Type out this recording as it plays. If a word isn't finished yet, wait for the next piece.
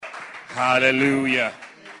Hallelujah.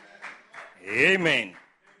 Amen.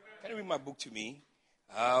 Can you read my book to me?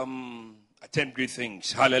 Attempt great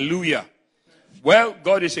things. Hallelujah. Well,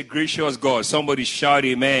 God is a gracious God. Somebody shout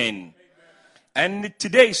amen. And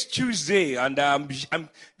today is Tuesday, and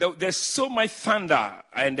there's so much thunder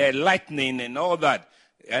and lightning and all that.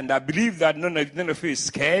 And I believe that none of you is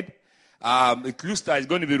scared. It looks like it's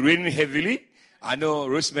going to be raining heavily. I know,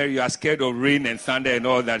 Rosemary, you are scared of rain and thunder and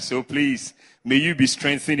all that. So please, may you be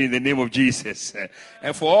strengthened in the name of Jesus.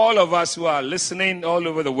 And for all of us who are listening all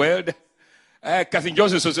over the world, Kathy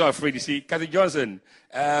Johnson is also afraid. You see, Kathy Johnson,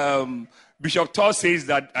 Bishop Todd says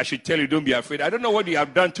that I should tell you, don't be afraid. I don't know what you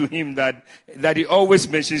have done to him that he always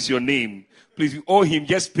mentions your name. Please, you owe him,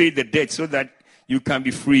 just pay the debt so that you can be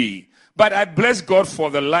free. But I bless God for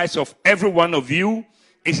the lives of every one of you.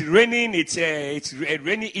 It's raining, it's a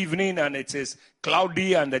rainy evening, and it is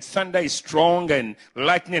cloudy, and the thunder is strong, and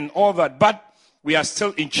lightning and all that. But we are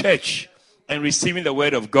still in church and receiving the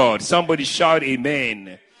word of God. Somebody shout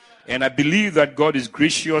amen. And I believe that God is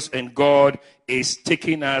gracious and God is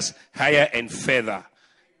taking us higher and further.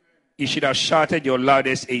 You should have shouted your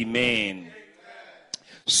loudest amen.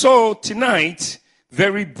 So tonight,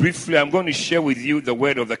 very briefly, I'm going to share with you the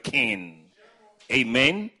word of the King.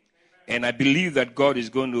 Amen. And I believe that God is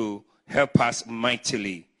going to help us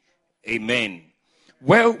mightily. Amen.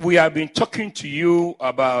 Well, we have been talking to you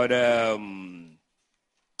about,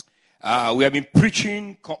 we have been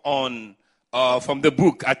preaching on from the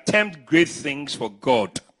book, Attempt Great Things for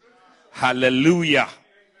God. Hallelujah.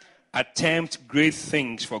 Attempt great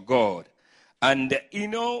things for God. And,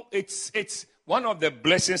 it's one of the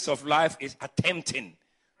blessings of life is attempting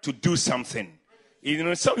to do something.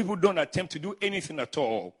 Some people don't attempt to do anything at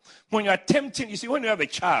all. When you're attempting, you see, when you have a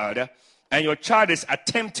child and your child is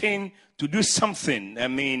attempting to do something,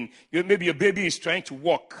 maybe your baby is trying to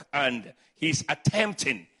walk and he's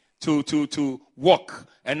attempting to walk,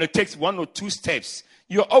 and it takes 1 or 2 steps.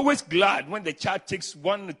 You're always glad when the child takes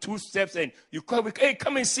 1 or 2 steps and you call, hey,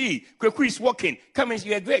 come and see, Kweku is walking. Come and see.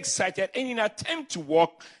 You're very excited. And in an attempt to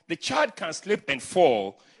walk, the child can slip and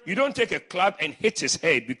fall. You don't take a club and hit his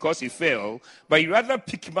head because he fell, but you rather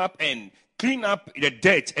pick him up and clean up the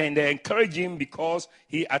dirt and encourage him because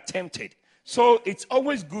he attempted. So it's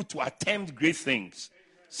always good to attempt great things.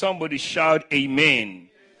 Somebody shout amen.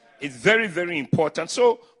 It's very, very important.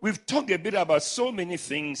 So we've talked a bit about so many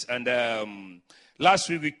things. And last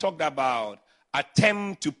week we talked about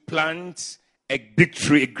attempt to plant a big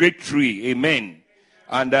tree, a great tree. Amen.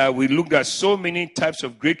 And we looked at so many types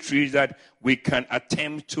of great trees that we can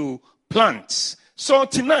attempt to plant. So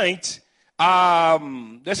tonight,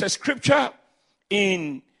 there's a scripture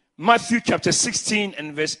in Matthew chapter 16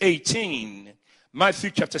 and verse 18.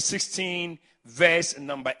 Matthew chapter 16, verse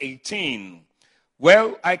number 18.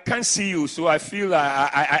 Well, I can't see you, so I feel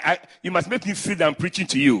you must make me feel that I'm preaching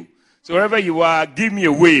to you. So wherever you are, give me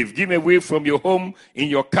a wave. Give me a wave from your home, in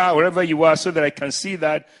your car, wherever you are, so that I can see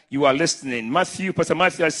that you are listening. Pastor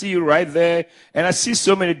Matthew, I see you right there. And I see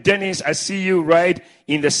so many. Dennis, I see you right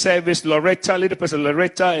in the service. Loretta, little person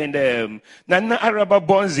Loretta, and Nana Araba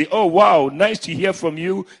Bonzi. Oh, wow, nice to hear from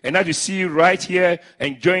you. And now to see you right here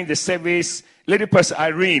enjoying the service. Lady Pastor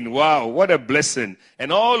Irene, wow, what a blessing.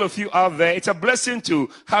 And all of you out there, it's a blessing to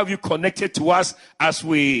have you connected to us as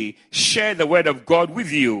we share the word of God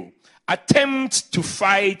with you. Attempt to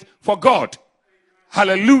fight for God.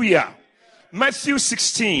 Hallelujah. Matthew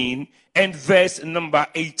 16 and verse number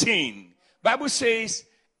 18. Bible says,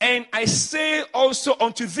 and I say also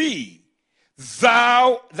unto thee,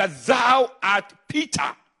 that thou art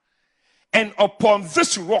Peter, and upon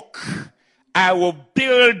this rock I will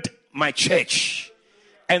build my church,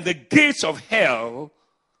 and the gates of hell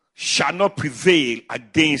shall not prevail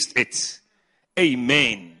against it.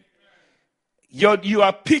 Amen. You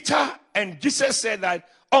are Peter, and Jesus said that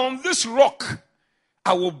on this rock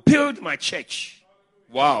I will build my church.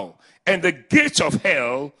 Wow. And the gates of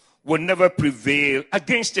hell will never prevail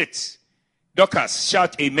against it. Dorcas,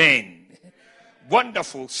 shout amen.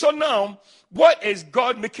 Wonderful. So now, what is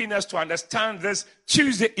God making us to understand this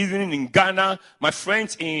Tuesday evening in Ghana? My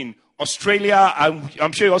friends in Australia,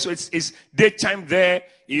 I'm sure also it's daytime there.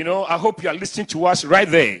 I hope you are listening to us right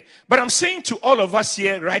there. But I'm saying to all of us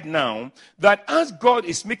here right now that as God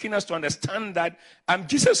is making us to understand that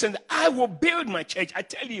Jesus said, I will build my church. I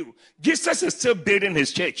tell you, Jesus is still building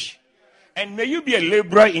his church. And may you be a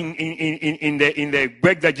laborer in the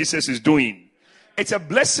work that Jesus is doing. It's a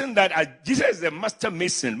blessing that Jesus is the master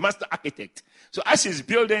mason, master architect. So as he's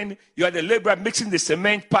building, you are the laborer mixing the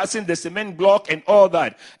cement, passing the cement block and all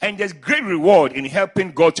that. And there's great reward in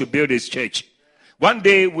helping God to build his church. One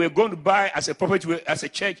day we're going to buy as a property, as a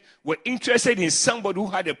church. We're interested in somebody who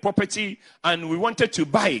had a property and we wanted to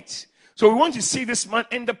buy it. So we want to see this man,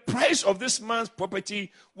 and the price of this man's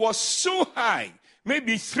property was so high,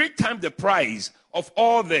 maybe 3 times the price of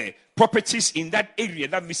all the properties in that area,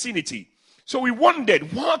 that vicinity. So we wondered,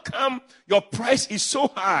 how come your price is so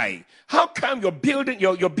high? How come your building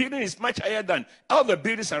is much higher than all the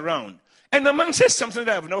buildings around? And the man said something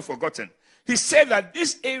that I've never forgotten. He said that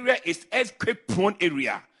this area is earthquake-prone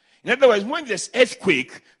area. In other words, when there's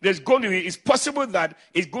earthquake, it's possible that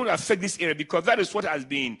it's going to affect this area, because that is what has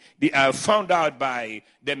been found out by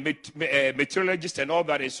the meteorologists and all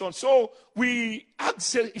that and so on. So we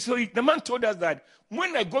asked, the man told us that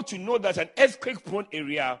when I got to know that an earthquake-prone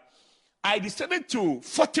area, I decided to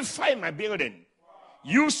fortify my building.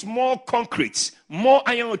 Use more concrete, more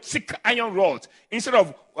iron, thick iron rods. Instead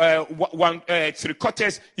of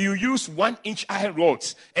 3/4, you use 1-inch iron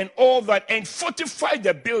rods and all that, and fortify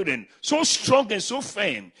the building so strong and so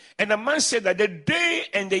firm. And the man said that the day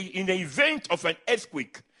and in the event of an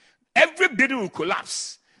earthquake, every building will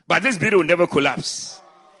collapse, but this building will never collapse.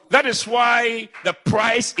 That is why the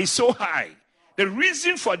price is so high. The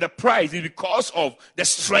reason for the price is because of the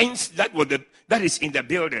strength that is in the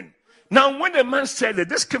building. Now, when the man said that,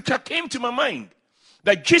 this scripture came to my mind.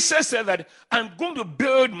 That Jesus said that I'm going to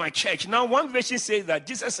build my church. Now, one version says that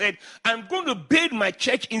Jesus said, I'm going to build my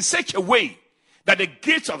church in such a way that the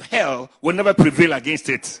gates of hell will never prevail against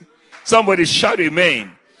it. Somebody shout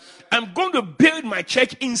amen. I'm going to build my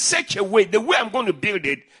church in such a way, the way I'm going to build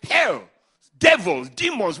it, hell, devils,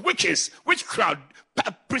 demons, witches, witchcraft,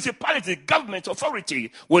 principality, government,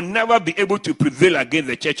 authority will never be able to prevail against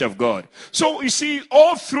the church of God. So you see,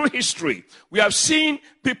 all through history, we have seen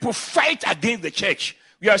people fight against the church.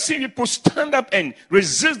 We have seen people stand up and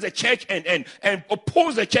resist the church and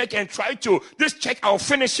oppose the church and try to, this church, I'll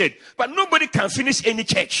finish it. But nobody can finish any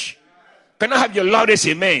church. Can I have your loudest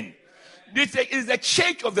amen? This is the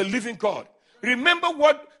church of the living God. Remember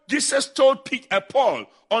what Jesus told Paul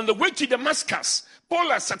on the way to Damascus.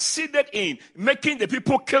 Paul has succeeded in making the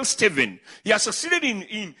people kill Stephen. He has succeeded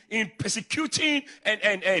in persecuting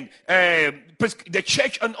and the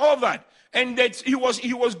church and all that. And that he was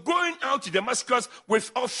going out to Damascus with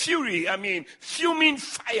all fury, fuming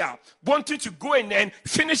fire, wanting to go and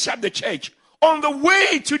finish up the church. On the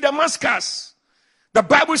way to Damascus, the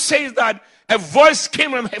Bible says that a voice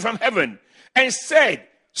came from heaven and said,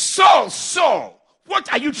 Saul, Saul, what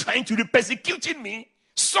are you trying to do? Persecuting me?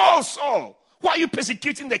 Saul, Saul, why are you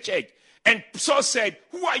persecuting the church? And Saul said,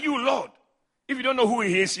 who are you, Lord? If you don't know who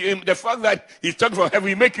he is, the fact that he's talking from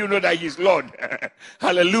heaven will make you know that he's Lord.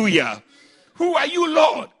 Hallelujah. Who are you,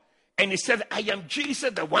 Lord? And he said, I am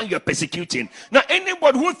Jesus, the one you're persecuting. Now,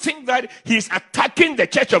 anybody who thinks that he's attacking the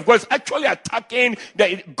church of God is actually attacking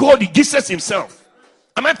God, Jesus himself.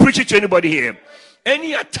 Am I preaching to anybody here?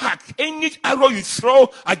 Any attack, any arrow you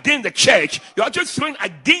throw against the church, you're just throwing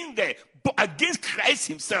against Christ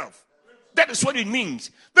himself. That is what it means.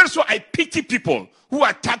 That's why I pity people who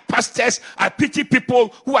attack pastors. I pity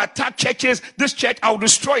people who attack churches. This church, I'll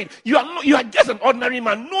destroy it. You are just an ordinary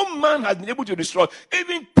man. No man has been able to destroy.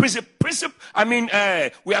 Even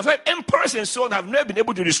we have had emperors and so on have never been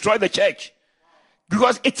able to destroy the church.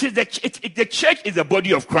 Because the church is the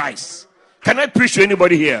body of Christ. Can I preach to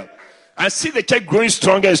anybody here? I see the church growing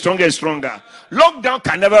stronger and stronger and stronger. Lockdown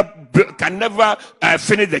can never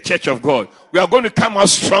finish the church of God. We are going to come out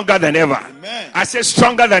stronger than ever. Amen. I said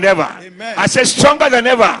stronger than ever. Amen. I said stronger than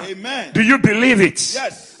ever. Amen. Do you believe it?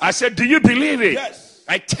 Yes. I said, do you believe it? Yes.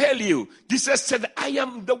 I tell you, Jesus said, I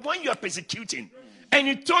am the one you are persecuting. And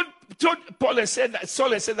he told Paul and said that,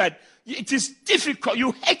 Saul and said that it is difficult.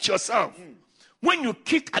 You hate yourself. When you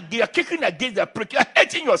are kicking against the prick, you're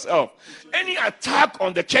hurting yourself. Any attack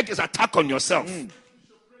on the church is attack on yourself.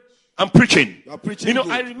 I'm preaching. Preaching good.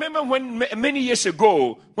 I remember when many years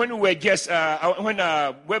ago, when we were just we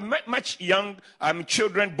were much young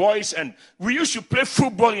children, boys, and we used to play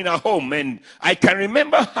football in our home. And I can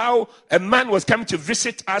remember how a man was coming to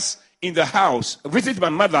visit us in the house, visit my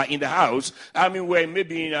mother in the house. We're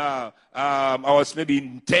maybe I was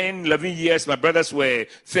maybe 10, 11 years. My brothers were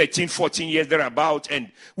 13, 14 years thereabout.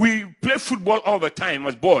 And we played football all the time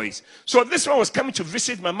as boys. So this one was coming to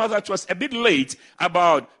visit my mother. It was a bit late,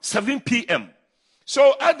 about 7 p.m.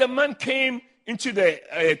 So as the man came into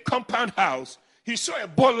the compound house, he saw a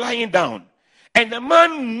ball lying down. And the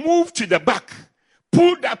man moved to the back,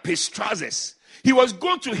 pulled up his trousers. He was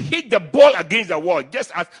going to hit the ball against the wall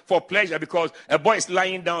just as for pleasure, because a boy is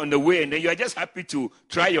lying down in the way and then you are just happy to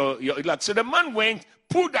try your luck. So the man went,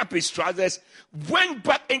 pulled up his trousers, went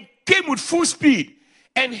back and came with full speed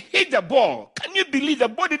and hit the ball. Can you believe the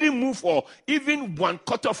ball didn't move for even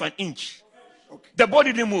 1/4 of an inch? Okay. The ball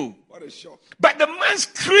didn't move. What a shock. But the man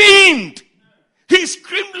screamed. He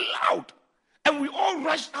screamed loud. And we all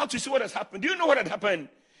rushed out to see what has happened. Do you know what had happened?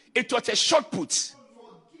 It was a shot put.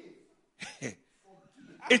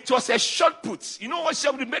 It was a shot put. You know what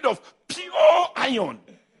shot put? Made of pure iron.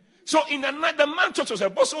 So in the night, the man thought it was a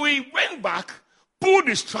ball. So he went back, pulled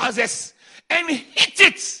his trousers, and hit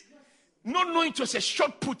it. Not knowing it was a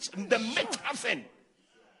shot put. The metal thing.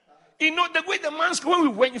 You know, the way the man's when we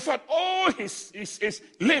went, in fact, all his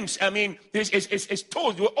limbs, I mean, his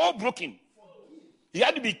toes were all broken. He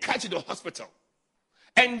had to be carried to the hospital.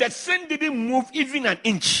 And the thing didn't move even an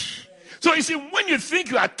inch. So you see, when you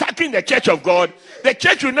think you are attacking the church of God, the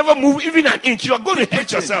church will never move even an inch. You are going to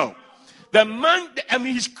hurt yourself. The man, I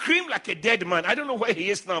mean, he screamed like a dead man. I don't know where he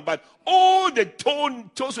is now, but all the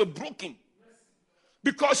toes were broken.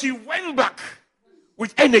 Because he went back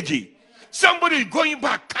with energy. Somebody is going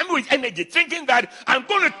back, coming with energy, thinking that I'm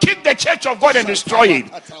going to kick the church of God and destroy it.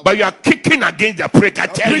 But you are kicking against the prick. I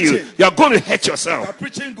tell you, you are going to hurt yourself.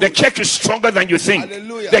 The church is stronger than you think.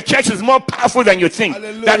 Hallelujah. The church is more powerful than you think.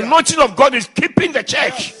 Hallelujah. The anointing of God is keeping the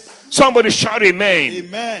church. Yes. Somebody shout amen.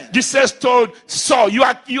 Amen. Jesus told Saul, you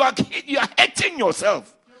are hurting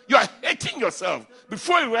yourself. You are hurting yourself.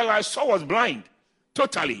 Before you realize, Saul was blind.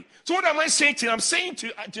 Totally. So what am I saying to you? I'm saying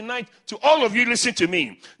to tonight to all of you, listen to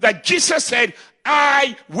me, that Jesus said,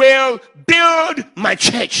 I will build my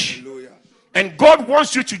church. Hallelujah. And God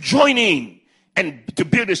wants you to join in and to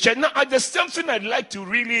build this church. Now, there's something I'd like to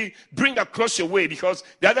really bring across your way, because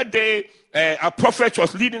the other day, our prophet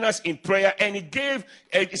was leading us in prayer, and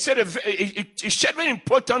he shared very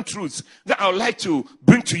important truths that I would like to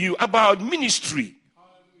bring to you about ministry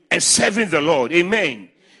and serving the Lord. Amen.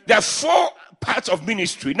 There are 4 parts of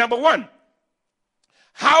ministry. Number 1,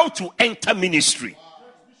 how to enter ministry.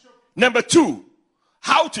 Number 2,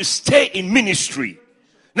 how to stay in ministry.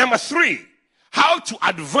 Number 3, how to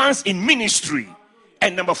advance in ministry.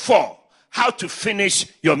 And number 4, how to finish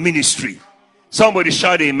your ministry. Somebody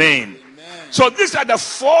shout amen. Amen. So these are the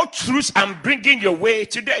 4 truths I'm bringing your way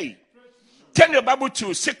today. Turn your Bible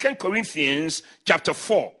to 2 Corinthians chapter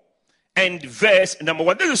 4 and verse number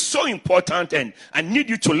 1. This is so important, and I need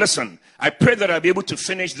you to listen. I pray that I'll be able to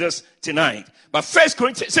finish this tonight. But 2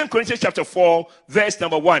 Corinthians chapter 4, verse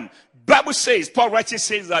number 1. Bible says, Paul writing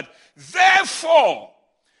says that, therefore,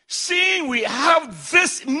 seeing we have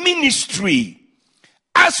this ministry,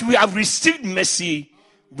 as we have received mercy,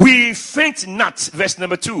 we faint not. Verse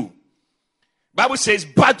number 2. Bible says,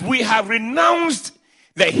 but we have renounced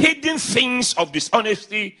the hidden things of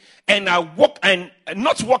dishonesty, and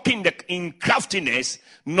not walking in craftiness,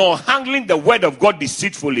 nor handling the word of God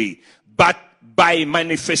deceitfully, but by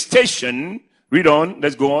manifestation. Read on,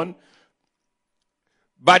 let's go on.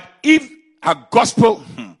 But if our gospel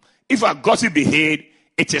be hid,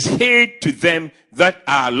 it is hid to them that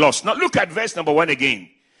are lost. Now look at verse number 1 again.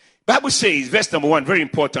 Bible says, verse number 1, very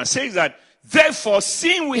important, says that, therefore,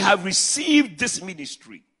 seeing we have received this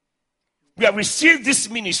ministry. We have received this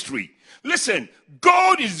ministry. Listen,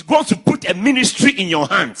 God is going to put a ministry in your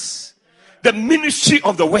hands. The ministry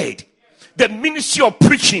of the word. The ministry of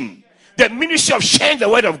preaching. The ministry of sharing the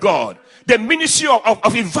word of God. The ministry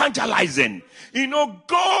of evangelizing. You know,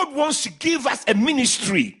 God wants to give us a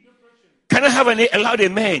ministry. Can I have a loud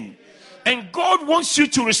amen? And God wants you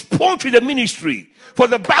to respond to the ministry. For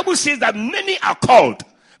the Bible says that many are called.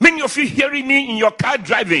 Many of you hearing me in your car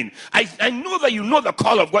driving, I know that you know the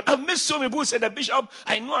call of God. I've met so many people who said, Bishop,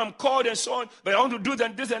 I know I'm called and so on, but I want to do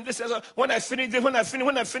this and this. And so when I finish this, when I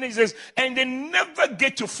finish this, and they never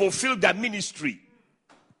get to fulfill their ministry.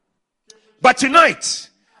 But tonight,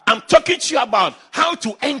 I'm talking to you about how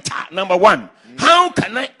to enter. Number 1, how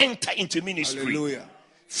can I enter into ministry? Hallelujah.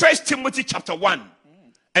 1 Timothy chapter 1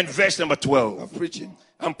 and verse number 12.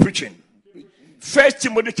 I'm preaching. 1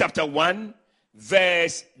 Timothy chapter 1.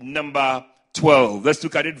 Verse number 12. Let's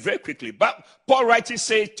look at it very quickly. But Paul writing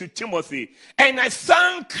says to Timothy, and I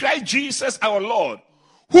thank Christ Jesus our Lord,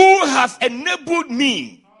 who has enabled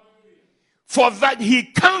me, for that he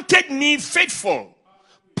counted me faithful,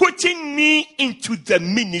 putting me into the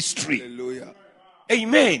ministry. Hallelujah.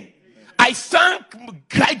 Amen. I thank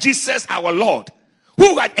Christ Jesus our Lord,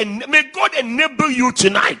 who had may God enable you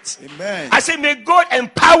tonight. Amen. I say, may God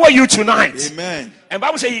empower you tonight. Amen. And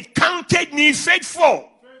Bible says he counted me faithful.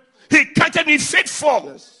 He counted me faithful,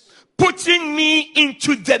 yes, putting me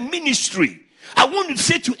into the ministry. I want to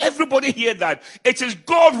say to everybody here that it is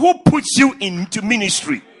God who puts you into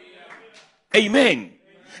ministry. Amen.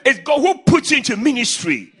 It's God who puts you into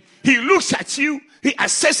ministry. He looks at you. He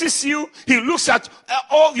assesses you. He looks at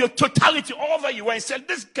all your totality, all that you are, and said,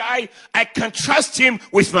 this guy, I can trust him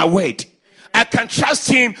with my word. I can trust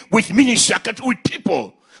him with ministry. I can with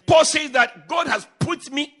people. Paul says that God has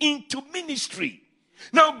put me into ministry.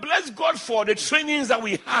 Now, bless God for the trainings that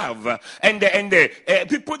we have and the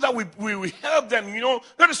people that we help them,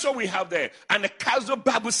 That is what we have there. And the Castle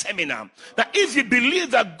Bible Seminar. That if you believe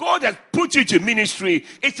that God has put you to ministry,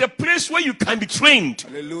 it's a place where you can be trained.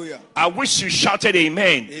 Hallelujah. I wish you shouted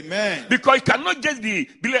amen. Amen. Because it cannot just be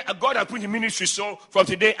like God has put you in ministry, so from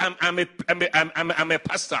today I'm a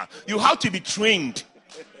pastor. You have to be trained.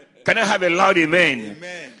 Can I have a loud amen?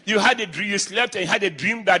 Amen. You had a dream, you slept and you had a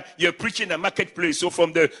dream that you're preaching in a marketplace. So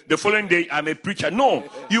from the following day, I'm a preacher. No,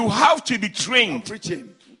 you have to be trained. I'm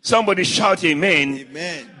preaching. Somebody shout amen.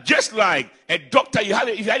 Amen. Just like a doctor, if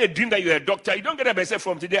you had a dream that you're a doctor, you don't get up and say,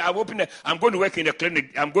 from today, I'm going to work in a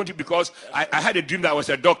clinic. I'm going to, because I had a dream that I was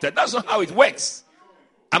a doctor. That's not how it works.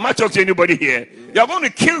 I'm not talking to anybody here. You're going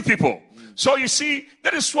to kill people. So you see,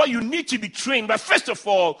 that is why you need to be trained. But first of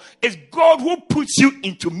all, it's God who puts you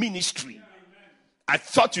into ministry. I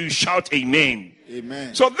thought you shout amen.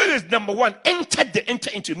 Amen. So this is number one. Enter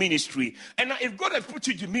into ministry. And now if God has put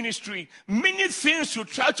you into ministry, many things will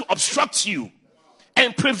try to obstruct you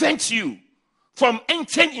and prevent you from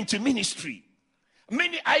entering into ministry.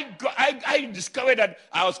 I discovered that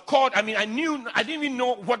I was called. I didn't even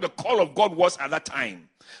know what the call of God was at that time.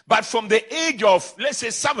 But from the age of, let's say,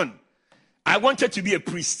 7, I wanted to be a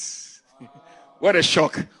priest. What a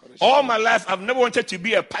shock. All my life, I've never wanted to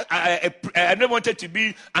be I never wanted to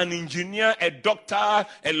be an engineer, a doctor,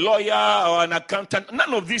 a lawyer, or an accountant.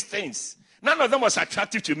 None of these things. None of them was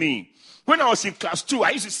attractive to me. When I was in class 2, I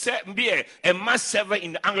used to be a mass server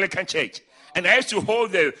in the Anglican church. And I used to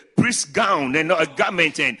hold the priest gown and a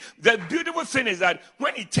garment. And the beautiful thing is that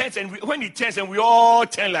when he turns and we all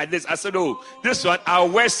turn like this, I said, oh, this one, I'll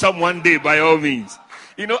wear some one day by all means.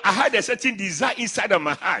 I had a certain desire inside of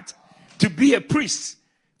my heart to be a priest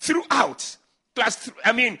throughout class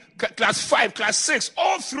 5, class 6,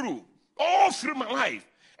 all through my life.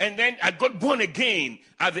 And then I got born again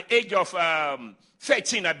at the age of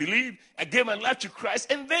 13, I believe. I gave my life to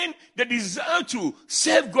Christ. And then the desire to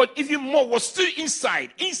serve God even more was still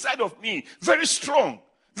inside of me, very strong.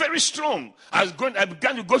 Very strong. I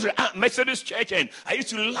began to go to the Methodist church, and I used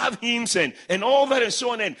to love hymns and all that and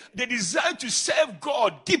so on. And the desire to serve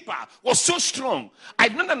God deeper was so strong. I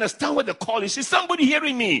don't understand what the call is. Is somebody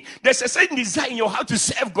hearing me? There's a certain desire in your heart to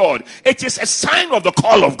serve God. It is a sign of the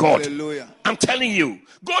call of God. Hallelujah. I'm telling you,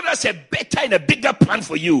 God has a better and a bigger plan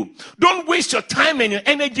for you. Don't waste your time and your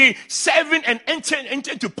energy serving and enter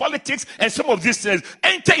into politics and some of these things.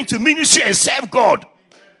 Enter into ministry and serve God.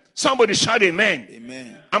 Somebody shout amen.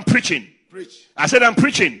 Amen. I'm preaching. Preach. I said I'm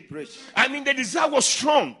preaching. Preach. The desire was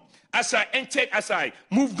strong as I entered, as I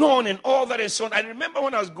moved on and all that and so on. I remember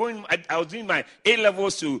when I was doing my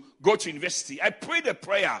A-levels to go to university. I prayed a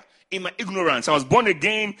prayer in my ignorance. I was born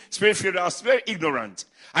again, spirit-filled. I was very ignorant.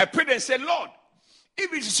 I prayed and said, Lord,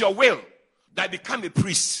 if it is your will that I become a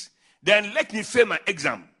priest, then let me fail my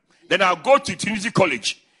exam. Then I'll go to Trinity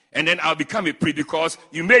College. And then I'll become a priest because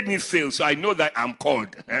you made me fail, so I know that I'm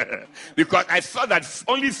called. Because I thought that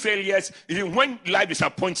only failures, when life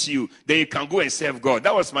disappoints you, then you can go and serve God.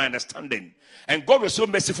 That was my understanding. And God was so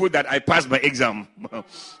merciful that I passed my exam.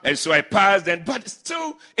 And so I passed, but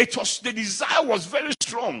still, the desire was very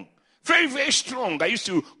strong. Very, very strong. I used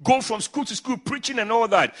to go from school to school preaching and all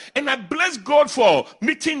that. And I bless God for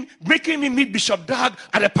making me meet Bishop Dag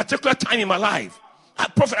at a particular time in my life.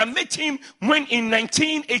 I met him in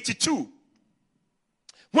 1982.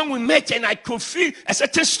 When we met, and I could feel a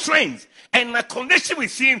certain strength, and my connection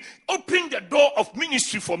with him opened the door of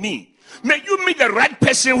ministry for me. May you meet the right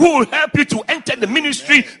person who will help you to enter the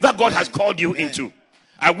ministry that God has called you into.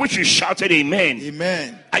 I wish you shouted amen.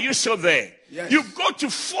 Amen. Are you still there? Yes. You've got to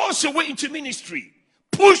force your way into ministry.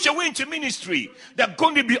 Push your way into ministry. There are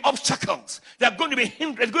going to be obstacles. There are going to be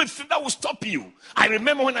hindrances that will stop you. I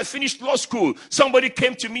remember when I finished law school, somebody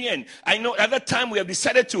came to me, and I know at that time we have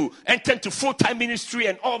decided to enter into full-time ministry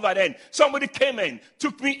and all that. And somebody came and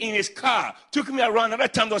took me in his car, took me around. At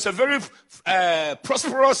that time, there was a very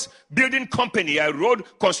prosperous building company, a road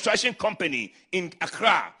construction company in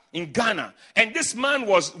Accra, in Ghana. And this man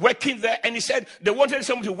was working there, and he said they wanted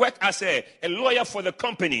someone to work as a lawyer for the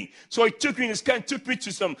company. So he took me in his car and took me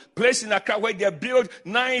to some place in Accra where they build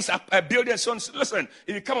nice buildings. So listen,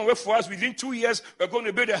 if you come and work for us within 2 years, we're going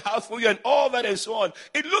to build a house for you and all that and so on.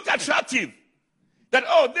 It looked attractive. That,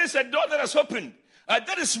 this is a door that has opened.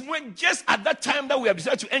 That is when, just at that time, that we have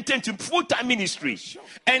decided to enter into full-time ministry.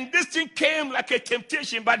 And this thing came like a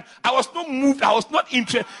temptation, but I was not moved. I was not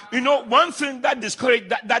interested. One thing that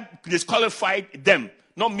disqualified them,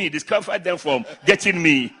 not me, disqualified them from getting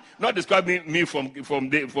me. Not describing me from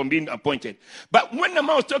being appointed. But when the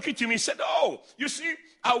man was talking to me, he said, "Oh, you see,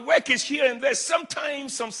 our work is here and there.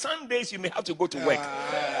 Sometimes, some Sundays, you may have to go to work."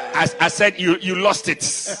 I said, you lost it.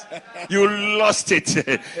 You lost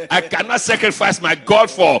it. I cannot sacrifice my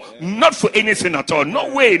God not for anything at all.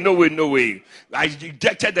 No way, no way, no way. I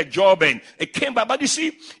rejected the job and it came back. But you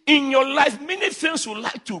see, in your life, many things would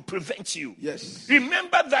like to prevent you. Yes.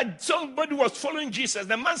 Remember that somebody was following Jesus.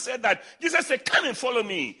 The man said that, Jesus said, "Come and follow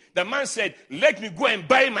me." The man said, "Let me go and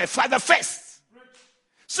bury my father first."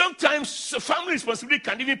 Sometimes family responsibility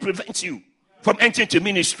can even prevent you from entering to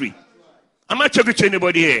ministry. Am I talking to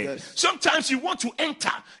anybody here? Yes. Sometimes you want to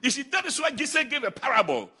enter. You see, that is why Jesus gave a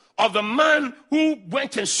parable of the man who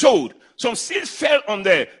went and sowed. Some seeds fell on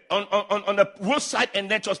the roadside,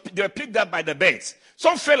 and then they were picked up by the birds.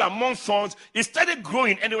 Some fell among thorns. It started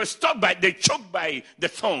growing, and they choked by the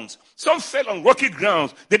thorns. Some fell on rocky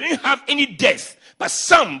grounds. They didn't have any depth. But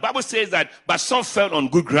Bible says but some fell on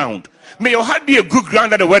good ground. May your heart be a good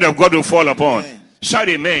ground that the word of God will fall upon. Amen. Shout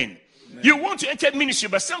amen. You want to enter ministry,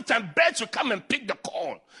 but sometimes birds will come and pick the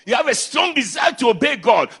call. You have a strong desire to obey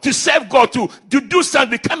God, to serve God, to do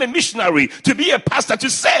something, become a missionary, to be a pastor,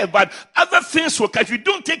 to serve. But other things will come. If you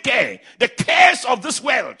don't take care, the cares of this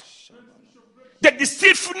world, the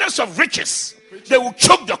deceitfulness of riches, they will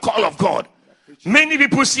choke the call of God. Many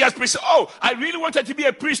people see us preach, "Oh, I really wanted to be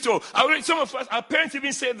a priest." Some of us, our parents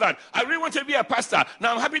even say that. "I really wanted to be a pastor.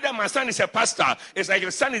 Now I'm happy that my son is a pastor." It's like your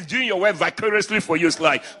son is doing your work vicariously for you. It's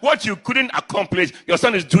like what you couldn't accomplish, your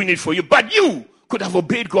son is doing it for you. But you could have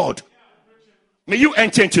obeyed God. May you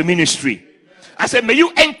enter into ministry. I said, may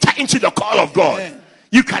you enter into the call of God.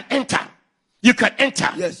 You can enter. You can enter.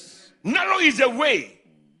 Yes. Narrow is the way.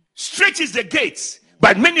 Straight is the gates.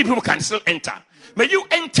 But many people can still enter. May you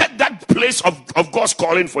enter that place of God's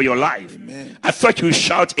calling for your life. Amen. I thought you would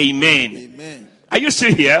shout amen. Amen. Are you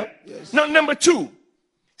still here? Yes. Now, number 2,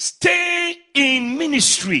 stay in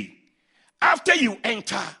ministry. After you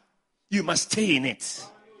enter, you must stay in it.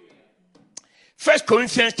 1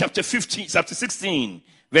 Corinthians chapter 16,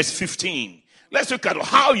 verse 15. Let's look at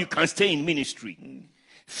how you can stay in ministry.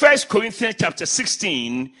 1 Corinthians chapter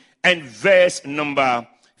 16 and verse number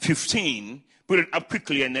 15. Put it up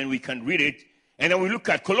quickly and then we can read it. And then we look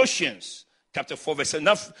at Colossians chapter 4, verse 7.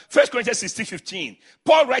 Now, 1 Corinthians 16, 15.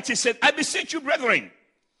 Paul writes, he said, "I beseech you, brethren,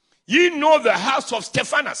 ye know the house of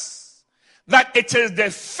Stephanas, that it is the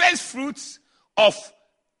first fruits of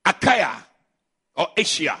Achaia or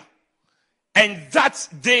Asia, and that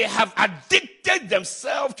they have addicted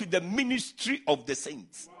themselves to the ministry of the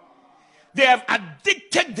saints." They have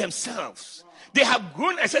addicted themselves. They have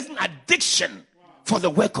grown a certain addiction for the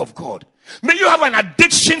work of God. May you have an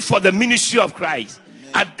addiction for the ministry of Christ.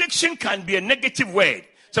 Amen. Addiction can be a negative word.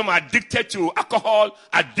 Some are addicted to alcohol,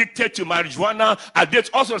 addicted to marijuana,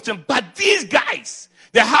 addicted to all sorts of things. But these guys,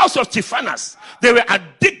 the house of Stephanas, they were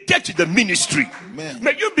addicted to the ministry. Amen.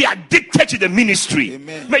 May you be addicted to the ministry.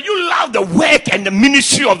 Amen. May you love the work and the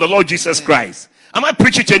ministry of the Lord Jesus Amen. Christ. Am I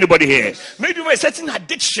preaching to anybody here? Maybe you have a certain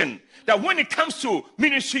addiction that when it comes to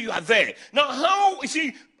ministry, you are there. Now, how, you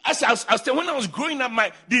see, when I was growing up,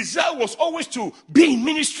 my desire was always to be in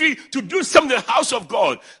ministry, to do something in the house of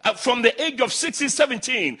God. From the age of 16,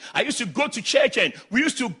 17, I used to go to church and we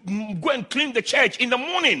used to go and clean the church in the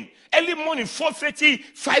morning. Early morning, 4:30,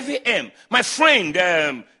 5 a.m. My friend,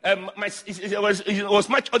 it was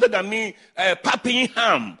much older than me, Papi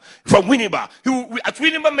Ham from Winneba. At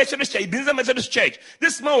Winneba Methodist Church, Ebenezer Methodist Church.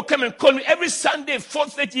 This man will come and call me every Sunday,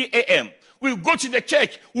 4:30 a.m. We'll go to the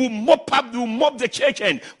church, we'll mop the church,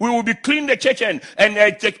 and we will be cleaning the church and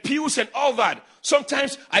the pews and all that.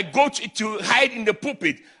 Sometimes I go to hide in the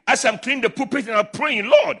pulpit. As I'm cleaning the pulpit and I'm praying,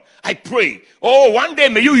 Lord, I pray, oh, one day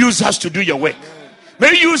may you use us to do your work.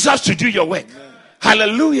 May you use us to do your work.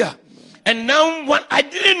 Hallelujah. And now I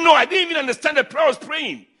didn't even understand the prayer I was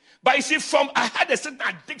praying. But you see, I had a certain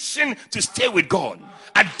addiction to stay with God.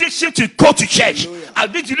 Addiction to go to church.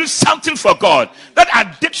 Addiction to do something for God. That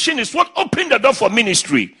addiction is what opened the door for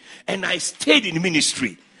ministry. And I stayed in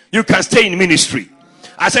ministry. You can stay in ministry.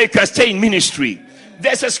 I say you can stay in ministry.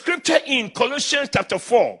 There's a scripture in Colossians chapter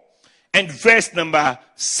 4 and verse number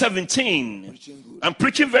 17. I'm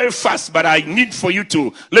preaching very fast, but I need for you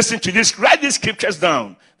to listen to this. Write these scriptures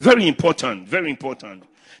down. Very important. Very important.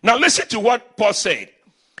 Now listen to what Paul said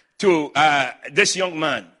to this young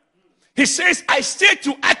man. He says, I say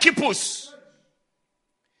to Archippus,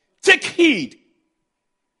 take heed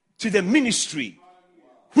to the ministry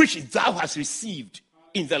which thou hast received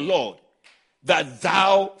in the Lord, that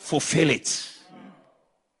thou fulfill it.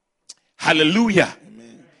 Hallelujah.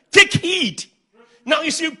 Amen. Take heed. Now,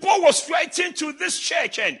 you see, Paul was writing to this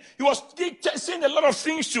church, and he was saying a lot of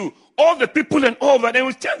things to all the people and all that. And he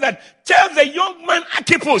was tell the young man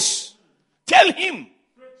Archippus, tell him.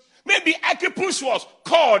 Maybe Archippus was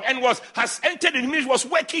called and has entered in ministry, was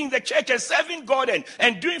working in the church and serving God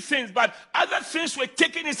and doing things, but other things were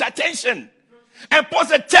taking his attention. And Paul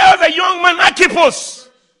said, tell the young man Archippus,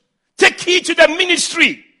 take heed to the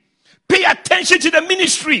ministry. Pay attention to the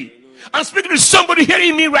ministry. I'm speaking to somebody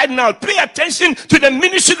hearing me right now. Pay attention to the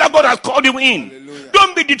ministry that God has called you in. Hallelujah.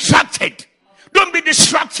 Don't be detracted. Don't be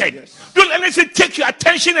distracted. Yes. Don't let anything take your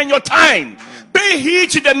attention and your time. Pay heed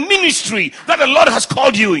to the ministry that the Lord has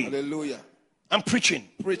called you in. Hallelujah. I'm preaching.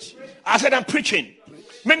 Preach. I said I'm preaching. Preach.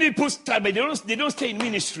 Many people start, but they don't stay in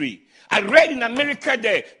ministry. I read in America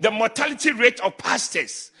the mortality rate of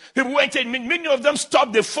pastors. People went in, many of them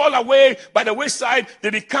stop, they fall away by the wayside, they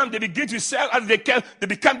begin to sell as they can, they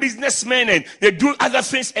become businessmen and they do other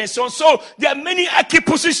things and so on. So there are many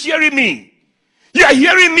Archippuses hearing me. You are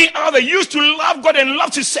hearing me out there. You used to love God and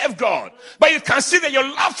love to serve God, but you can see that your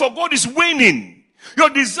love for God is waning. Your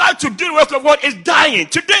desire to do the work of God is dying.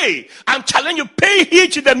 Today, I'm challenging you, pay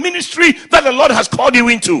heed to the ministry that the Lord has called you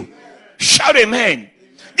into. Shout amen.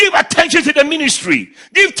 Give attention to the ministry.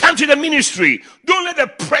 Give time to the ministry. Don't let the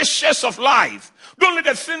pressures of life, don't let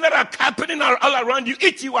the things that are happening all around you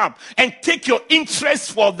eat you up, and take your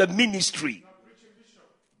interest for the ministry.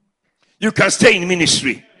 You can stay in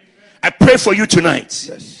ministry. I pray for you tonight.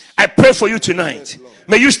 Yes. I pray for you tonight. Yes,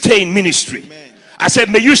 may you stay in ministry. Amen. I said,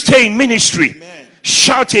 may you stay in ministry. Amen.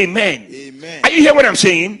 Shout amen. Amen. Are you hearing what I'm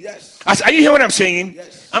saying? Yes. Are you hearing what I'm saying?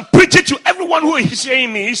 Yes. I'm preaching to everyone who is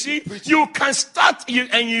hearing me. You see, you can start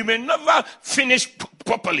and you may never finish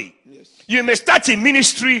properly. Yes. You may start in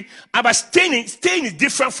ministry, but staying is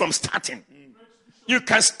different from starting. You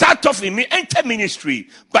can start off in enter ministry,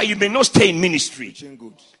 but you may not stay in ministry.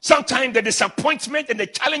 Sometimes the disappointment and the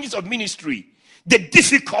challenges of ministry, the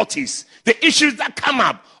difficulties, the issues that come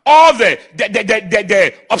up, all the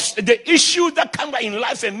issues that come up in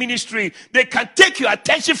life and ministry, they can take your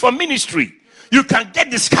attention from ministry. You can get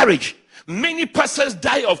discouraged. Many pastors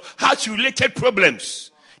die of heart-related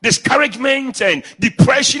problems, discouragement and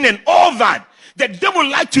depression and all that. The devil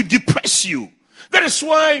like to depress you. That is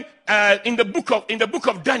why in the book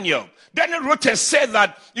of Daniel wrote and said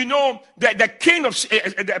that, you know, the king of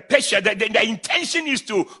Persia, the intention is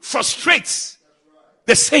to frustrate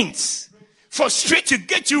the saints. Frustrate to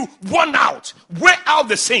get you worn out, wear out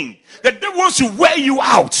the saint. The devil wants to wear you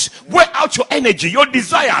out, wear out your energy, your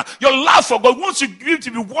desire, your love for God wants you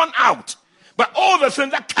to be worn out. But all the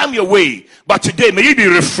things that come your way. But today, may you be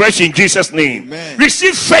refreshed in Jesus' name. Amen.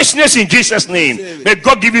 Receive freshness in Jesus' name. May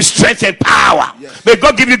God give you strength and power. Yes. May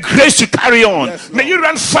God give you grace to carry on. Yes, may you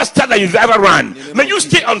run faster than you've ever run. May you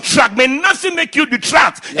stay on track. May nothing make you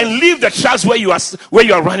detract and leave the tracks where you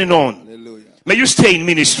are running on. Hallelujah. May you stay in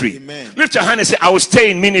ministry. Amen. Lift your hand and say, I will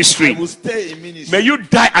stay in ministry. I will stay in ministry. May you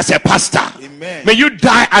die as a pastor. Amen. May you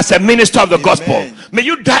die as a minister of the gospel. May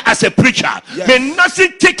you die as a preacher. Yes. May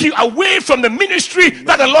nothing take you away from the ministry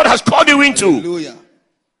that the Lord has called you into. Hallelujah.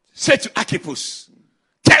 Say to Archippus,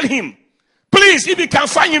 tell him, please, if you can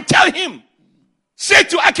find him, tell him. Say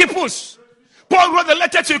to Archippus. Paul wrote a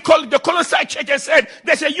letter to the Colossae church and said,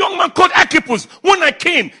 there's a young man called Archippus. When I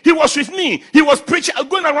came, he was with me. He was preaching,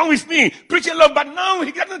 going around with me, preaching love. But now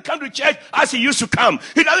he doesn't come to church as he used to come.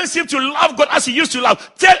 He doesn't seem to love God as he used to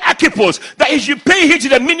love. Tell Archippus that he should pay heed to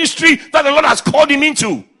the ministry that the Lord has called him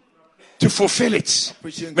into, to fulfill it.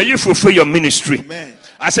 May you fulfill your ministry. Amen.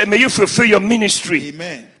 I said, may you fulfill your ministry.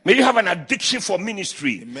 Amen. May you have an addiction for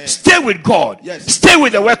ministry. Amen. Stay with God. Yes. Stay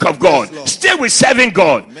with the work of God. Yes, stay with serving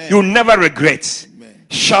God. Amen. You'll never regret. Amen.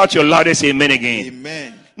 Shout your loudest amen again.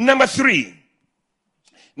 Amen. Number three.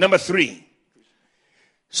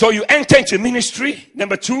 So you enter into ministry.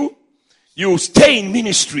 Number two, you stay in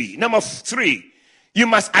ministry. Number three, you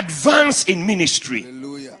must advance in ministry.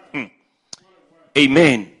 Hallelujah.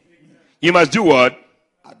 Amen. You must do what?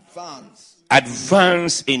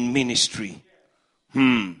 Advance in ministry.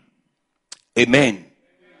 Amen.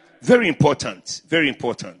 Very important. Very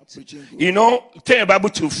important. You know, turn your Bible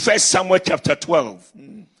to 1 Samuel chapter 12,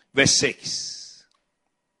 verse 6.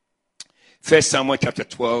 1 Samuel chapter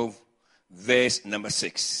 12, verse number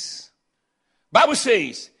 6. Bible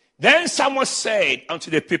says, then Samuel said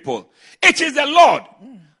unto the people, it is the Lord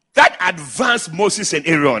that advanced Moses and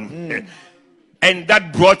Aaron, and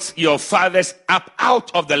that brought your fathers up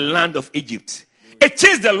out of the land of Egypt. It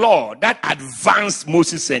is the Lord that advanced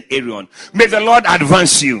Moses and Aaron. May the Lord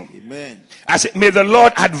advance you. Amen. Amen. I said, may the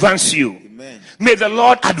Lord advance you. Amen. May the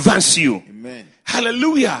Lord advance you. Amen.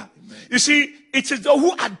 Hallelujah. Amen. You see, it is those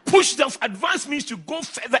who had pushed them. Advance means to go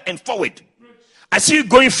further and forward. I see you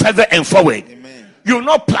going further and forward. Amen. You will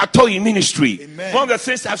not plateau in ministry. Amen. One of the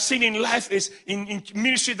things I've seen in life is in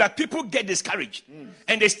ministry that people get discouraged.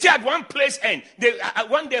 And they stay at one place. And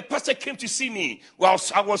one day a pastor came to see me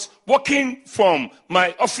whilst I was walking from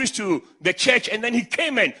my office to the church. And then he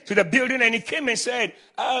came in to the building and he came and said,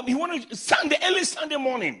 he wanted early Sunday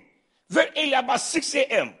morning, very early, about 6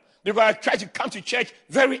 a.m. Because I tried to come to church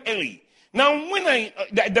very early. Now, when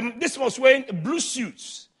this was wearing blue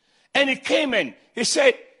suits. And he came in, he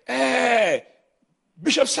said,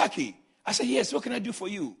 Bishop Saki. I said, yes, what can I do for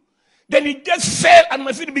you? Then he just fell at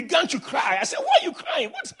my feet and began to cry. I said, why are you crying?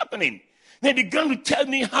 What's happening? Then he began to tell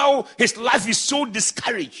me how his life is so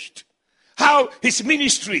discouraged. How his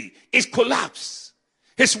ministry is collapsed.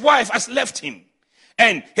 His wife has left him.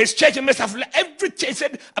 And his church must have left everything. He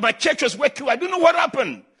said, my church was working. I don't know what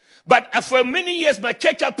happened. But for many years, my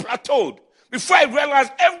church had plateaued. Before I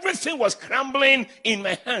realized everything was crumbling in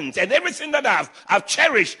my hands, and everything that I've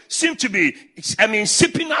cherished seemed to be,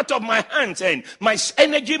 sipping out of my hands, and my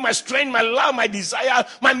energy, my strength, my love, my desire,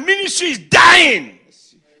 my ministry is dying.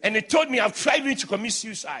 And they told me I've tried to commit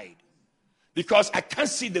suicide because I can't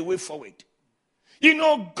see the way forward. You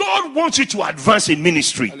know, God wants you to advance in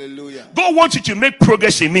ministry. Hallelujah. God wants you to make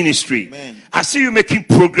progress in ministry. Amen. I see you making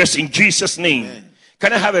progress in Jesus' name. Amen.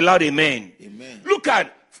 Can I have a loud amen? Amen. Look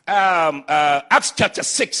at Acts chapter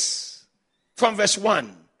 6 from verse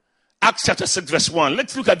 1. Acts chapter 6 verse 1.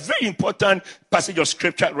 Let's look at very important passage of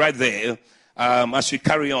scripture right there as we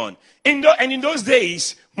carry on. In those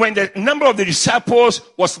days, when the number of the disciples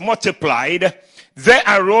was multiplied, there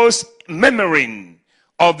arose murmuring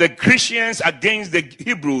of the Christians against the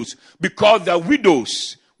Hebrews because the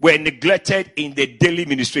widows were neglected in the daily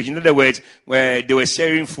ministration. In other words, where they were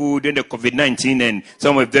sharing food in the COVID-19, and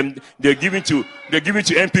some of them they're giving to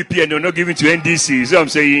NPP and they're not giving to NDC. You see what I'm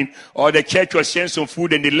saying? Or the church was sharing some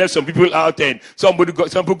food and they left some people out, and some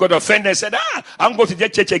people got offended and said, I'm going to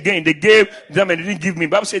that church again. They gave them and they didn't give me.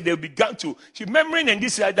 Bible said they began to. See, remembering and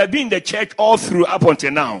this they've been in the church all through up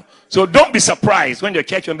until now. So don't be surprised when your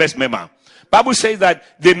church members murmur. Bible says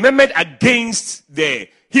that they murmured against the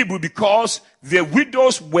Hebrew because the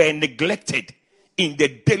widows were neglected in the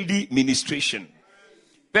daily ministration.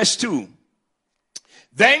 Verse 2.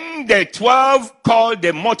 Then the 12 called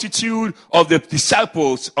the multitude of the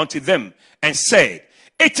disciples unto them and said,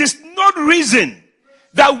 it is not reason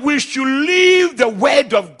that we should leave the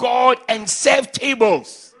word of God and serve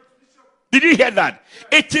tables. Did you hear that?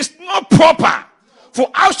 It is not proper for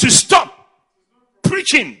us to stop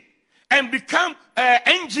preaching and become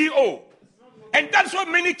NGO. And that's what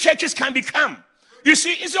many churches can become. You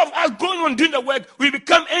see, instead of us going on doing the work, we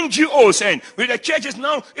become NGOs. And with the churches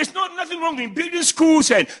now, it's not nothing wrong in building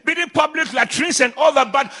schools and building public latrines and all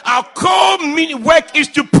that. But our core work is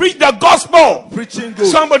to preach the gospel. Preaching good.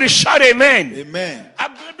 Somebody shout amen. Amen.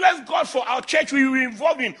 I bless God for our church. We were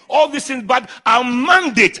involved in all these things. But our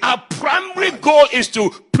mandate, our primary goal is to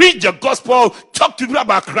preach the gospel, talk to people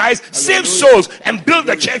about Christ, Hallelujah. save souls, and build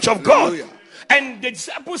the church of God. Hallelujah. And the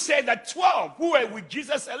disciples said that 12 who were with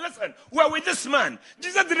Jesus said, listen, we're with this man.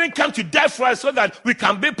 Jesus didn't come to die for us so that we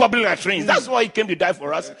can build public latrines. That's why he came to die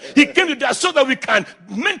for us. He came to die so that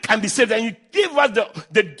men can be saved. And he gave us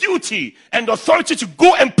the duty and the authority to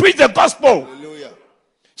go and preach the gospel. Hallelujah.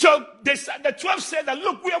 So the 12 said that,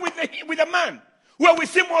 look, we are with the man. We are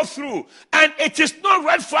with him all through. And it is not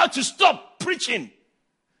right for us to stop preaching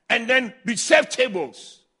and then be serve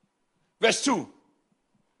tables. Verse 2.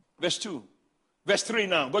 Verse 2. Verse 3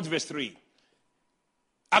 now. Go to verse 3.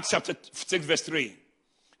 Acts chapter 6, verse 3.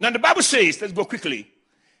 Now the Bible says, let's go quickly.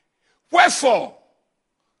 Wherefore,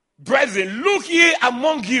 brethren, look ye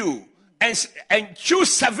among you and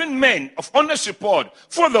choose 7 men of honest report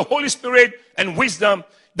for the Holy Spirit and wisdom,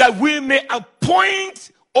 that we may appoint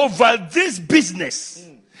over this business.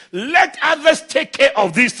 Let others take care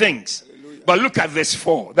of these things. Hallelujah. But look at verse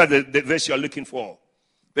 4. That's the verse you're looking for.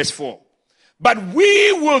 Verse 4. But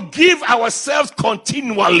we will give ourselves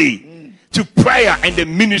continually to prayer and the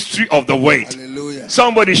ministry of the word. Hallelujah.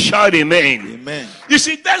 Somebody shout amen. Amen. You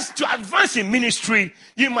see, that's to advance in ministry.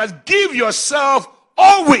 You must give yourself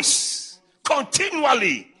always,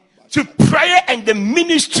 continually, to prayer and the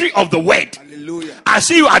ministry of the word. Hallelujah. I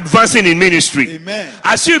see you advancing in ministry. Amen.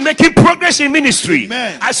 I see you making progress in ministry.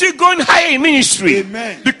 Amen. I see you going higher in ministry.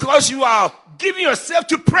 Amen. Because you are giving yourself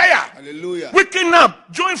to prayer. Hallelujah. Waking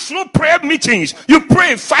up, join flow prayer meetings. You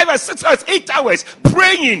pray 5 or 6 hours, 8 hours,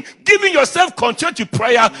 praying, giving yourself content to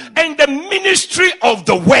prayer and the ministry of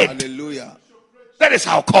the word. Hallelujah. That is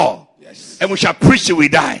our call. Yes. And we shall preach till we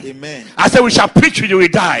die. Amen. I said we shall preach till we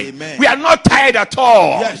die. Amen. We are not tired at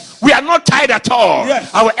all. Yes. We are not tired at all.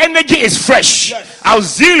 Yes. Our energy is fresh. Yes. Our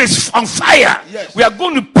zeal is on fire. Yes. We are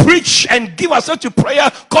going to preach and give ourselves to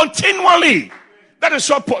prayer continually. That's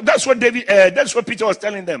what David. That's what Peter was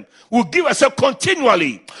telling them. We'll give ourselves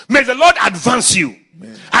continually. May the Lord advance you.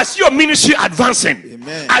 Amen. I see your ministry advancing.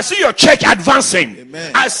 Amen. I see your church advancing.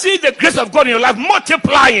 Amen. I see the grace of God in your life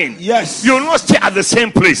multiplying. Yes. You will not stay at the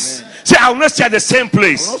same place. Amen. Say, I will not stay at the same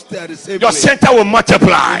place. I will not stay at the same Your place. center will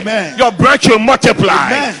multiply. Amen. Your branch will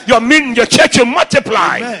multiply. Amen. Your church will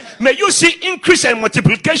multiply. Amen. May you see increase and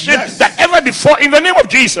multiplication Yes. than ever before in the name of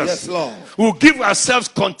Jesus. Yes, Lord. We'll give ourselves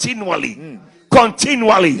continually.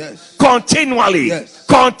 Continually. Yes. Continually. Yes.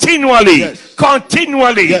 Continually. Yes.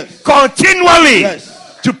 Continually. Yes. Continually. Yes.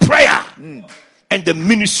 To prayer and the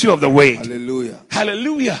ministry of the word. Hallelujah.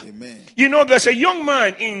 Hallelujah. Amen. You know, there's a young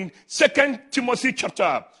man in 2 Timothy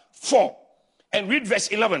chapter 4 and read verse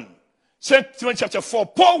 11. 2 Timothy chapter 4.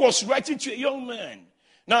 Paul was writing to a young man.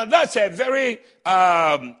 Now, that's a very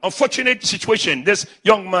unfortunate situation. This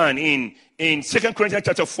young man in 2 Corinthians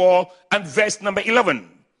chapter 4 and verse number 11.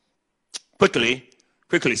 Quickly.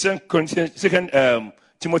 2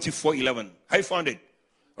 Timothy 4:11. How you found it?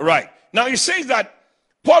 All right. Now, he says that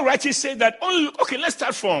Paul writing says that only, okay, let's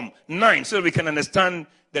start from 9 so that we can understand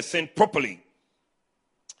the thing properly.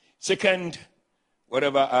 2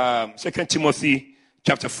 Timothy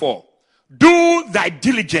chapter 4. Do thy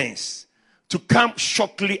diligence to come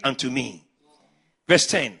shortly unto me. Verse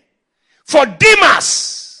 10. For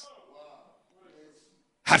Demas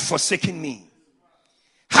had forsaken me,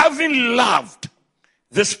 having loved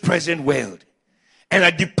this present world, and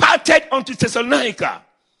had departed unto Thessalonica.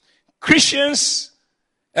 Christians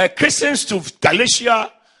to Galatia,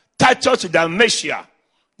 Titus to Dalmatia.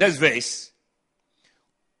 That's verse.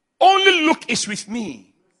 Only Luke is with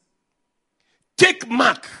me. Take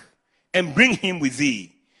Mark and bring him with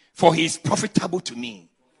thee, for he is profitable to me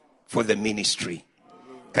for the ministry.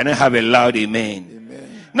 Can I have a loud amen?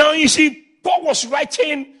 Amen. Now you see, Paul was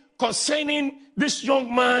writing concerning this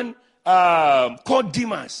young man called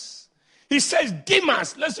Demas. He says,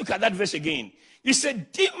 Demas, let's look at that verse again. He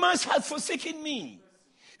said, Demas had forsaken me.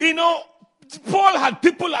 You know, Paul had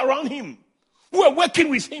people around him who were working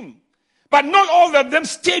with him. But not all of them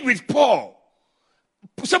stayed with Paul.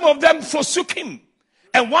 Some of them forsook him.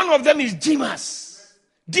 And one of them is Demas.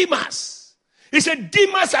 Demas. He said,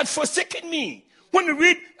 Demas had forsaken me. When you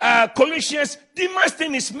read Colossians, Demas'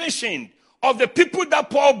 name is mentioned. Of the people that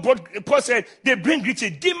Paul said, they bring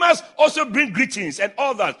greetings. Demas also bring greetings and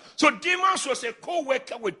all that. So Demas was a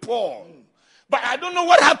co-worker with Paul. But I don't know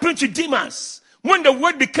what happened to Demas. When the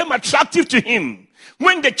word became attractive to him,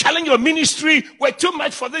 when the challenge of ministry were too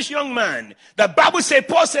much for this young man, the Bible says,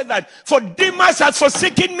 Paul said that, for Demas has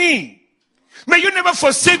forsaken me. May you never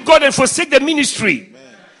forsake God and forsake the ministry. Amen.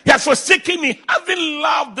 He has forsaken me, having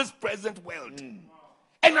loved this present world, and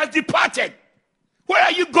has departed. Where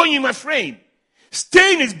are you going, my friend?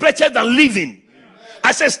 Staying is better than living.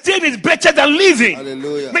 I said, staying is better than living.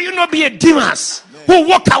 Hallelujah. May you not be a Demas who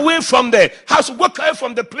walk away from the house, walk away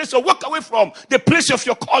from the place, or walk away from the place of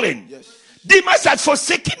your calling. Yes. Demas had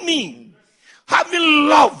forsaken me, having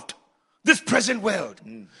loved this present world.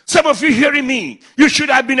 Some of you hearing me, you should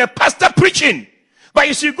have been a pastor preaching. But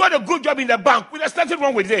you see, you got a good job in the bank. There's nothing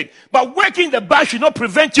wrong with it. But working in the bank should not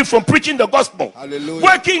prevent you from preaching the gospel. Hallelujah.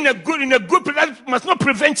 Working in a good place must not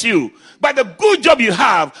prevent you. But the good job you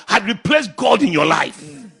have had replaced God in your life.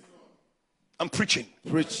 I'm preaching.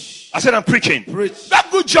 Preach. I said I'm preaching. Preach. That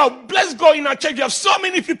good job, bless God in our church. We have so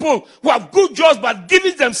many people who have good jobs but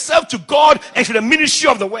giving themselves to God and to the ministry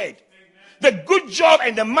of the word. The good job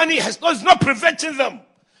and the money is not preventing them.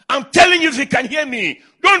 I'm telling you, if you can hear me,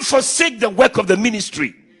 don't forsake the work of the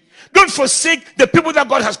ministry. Don't forsake the people that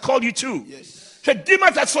God has called you to. Yes. The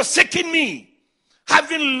Demas has forsaken me,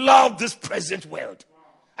 having loved this present world.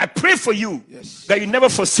 I pray for you that you never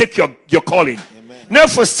forsake your calling. Amen. Never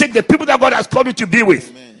forsake the people that God has called you to be with.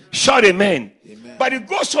 Amen. Shout amen. Amen. But it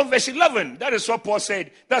goes from verse 11. That is what Paul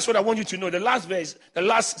said. That's what I want you to know. The last verse, the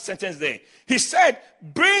last sentence there. He said,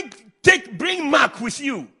 bring Mark with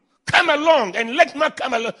you. Come along and let Mark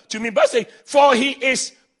come along to me. But say, for he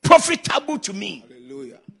is profitable to me.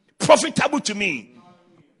 Hallelujah. Profitable to me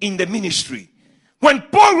in the ministry. When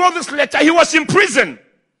Paul wrote this letter, he was in prison.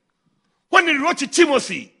 When he wrote to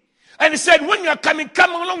Timothy, and he said, when you are coming,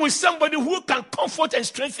 come along with somebody who can comfort and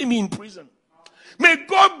strengthen me in prison. May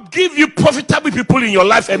God give you profitable people in your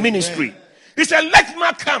life and ministry. He said, let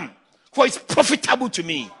Mark come, for it's profitable to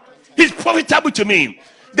me. He's profitable to me.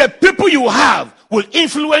 The people you have will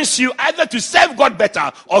influence you either to serve God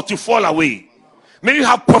better or to fall away. May you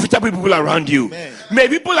have profitable people around you. Amen. May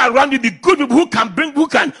people around you be good people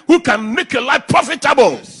who can make your life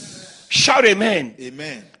profitable. Yes. Shout amen.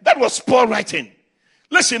 Amen. That was Paul writing.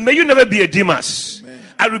 Listen, may you never be a Demas. Amen.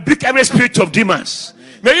 I rebuke every spirit of Demas.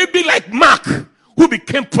 May you be like Mark, who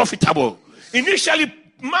became profitable. Initially,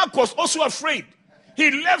 Mark was also afraid.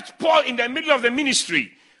 He left Paul in the middle of the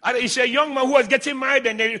ministry. And he's a young man who was getting married,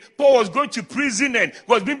 and then Paul was going to prison and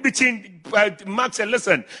was being beaten. Mark said,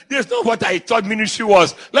 listen, this is not what I thought ministry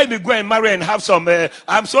was. Let me go and marry and have some,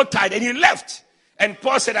 I'm so tired. And he left. And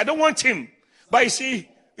Paul said, I don't want him. But you see,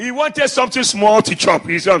 he wanted something small to chop.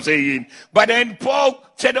 You see what I'm saying? But then Paul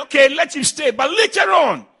said, okay, let him stay. But later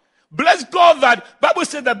on, bless God that Bible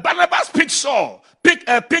said that Barnabas picked Saul, picked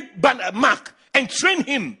Mark, and trained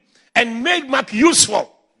him and made Mark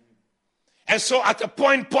useful. And so at a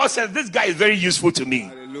point, Paul said, this guy is very useful to me.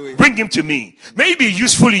 Hallelujah. Bring him to me. May he be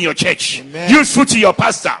useful in your church. Amen. Useful to your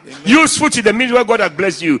pastor. Amen. Useful to the ministry where God has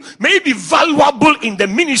blessed you. May he be valuable in the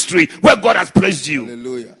ministry where God has placed you.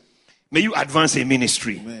 Hallelujah. May you advance in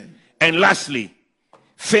ministry. Amen. And lastly,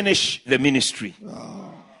 finish the ministry.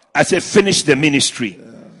 I say finish the ministry.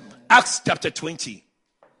 Acts chapter 20.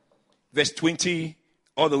 Verse 20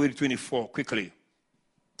 all the way to 24. Quickly.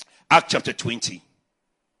 Acts chapter 20.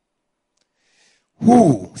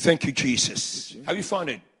 Whoo, thank you, Jesus. Have you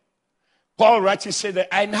found it? Paul writes, he said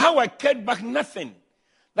that, and how I kept back nothing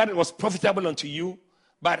that it was profitable unto you,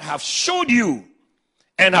 but have showed you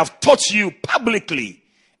and have taught you publicly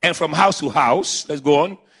and from house to house. Let's go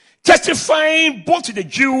on. Testifying both to the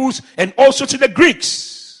Jews and also to the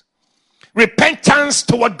Greeks. Repentance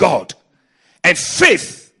toward God and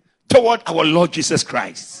faith toward our Lord Jesus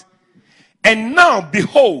Christ. And now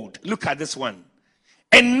behold, look at this one.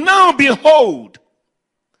 And now behold,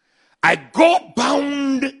 I go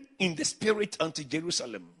bound in the spirit unto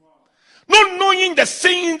Jerusalem, not knowing the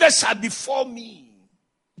things that are before me.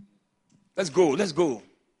 Let's go.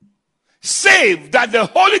 Save that the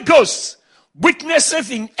Holy Ghost witnesseth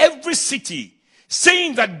in every city,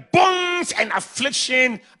 saying that bonds and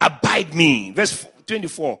affliction abide me. Verse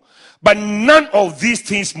 24. But none of these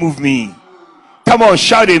things move me. Come on,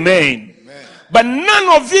 shout amen. Amen. But none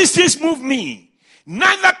of these things move me.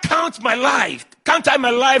 Neither count I my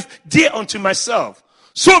life dear unto myself,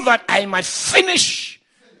 so that I might finish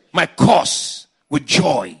my course with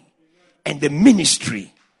joy and the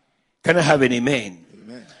ministry. Can I have an amen?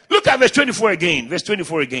 Amen. Look at verse 24 again. Verse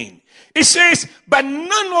 24 again. It says, but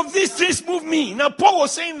none of these things move me. Now Paul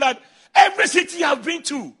was saying that every city I've been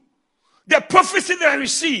to, the prophecy that I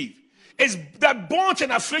received is that bonds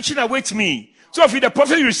and affliction await me. So if the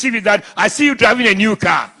prophecy you receive is that I see you driving a new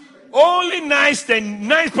car. Only nice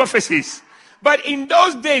prophecies. But in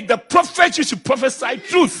those days, the prophets used to prophesy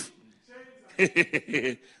truth.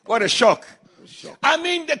 What a shock. I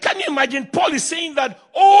mean, can you imagine? Paul is saying that,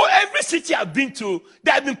 every city I've been to,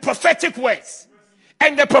 there have been prophetic words.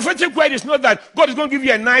 And the prophetic word is not that God is going to give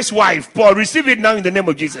you a nice wife. Paul, receive it now in the name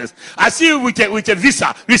of Jesus. I see you with a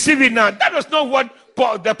visa. Receive it now. That was not what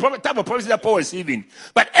Paul, the type of prophecy that Paul was receiving.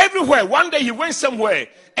 But everywhere, one day he went somewhere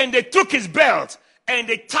and they took his belt. And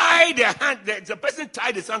they tied their hand, the person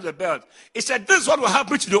tied his hand to the belt. He said, this is what will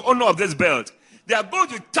happen to the owner of this belt. They are going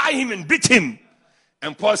to tie him and beat him.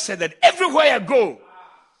 And Paul said that everywhere I go,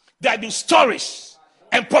 there have been stories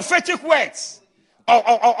and prophetic words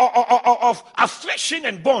of affliction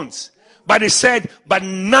and bonds. But he said, but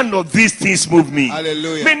none of these things move me.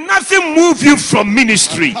 Hallelujah. May nothing move you from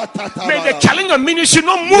ministry. May the challenge of ministry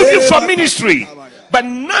not move you from ministry. But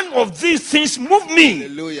none of these things move me.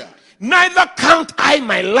 Hallelujah. Neither count I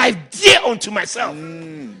my life dear unto myself.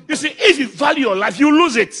 You see, if you value your life, you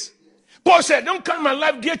lose it. Paul said, don't count my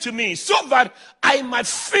life dear to me, so that I might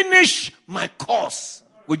finish my course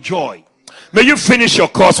with joy. May you finish your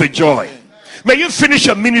course with joy. May you finish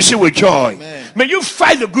your ministry with joy. Amen. May you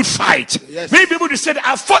fight the good fight. Yes. May you be able to say that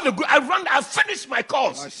I fought the good, I finished my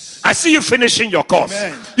course. Yes. I see you finishing your course.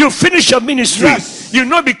 Amen. You finish your ministry. Yes. You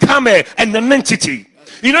not become an entity.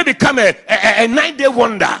 You not become a 9-day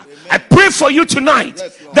wonder. Amen. I pray for you tonight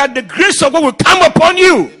that the grace of God will come upon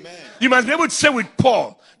you. Amen. You must be able to say with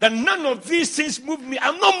Paul that none of these things move me.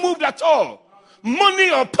 I'm not moved at all.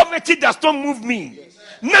 Money or poverty does not move me.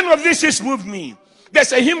 None of these things move me.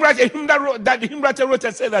 There's a hymn writer wrote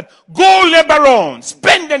and said that, go labor on,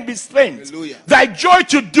 spend and be spent. Hallelujah. Thy joy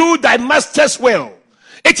to do thy master's will.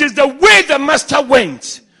 It is the way the master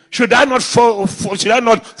went. Should I not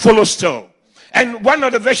follow still? And one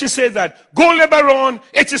of the versions says that, go labor on,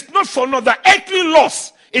 it is not for naught. The earthly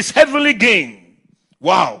loss is heavenly gain.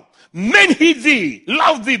 Wow. Men heed thee,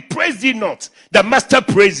 love thee, praise thee not. The master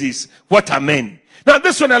praises. What a man. Now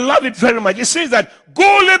this one, I love it very much. It says that,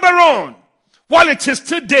 go labor on. while it is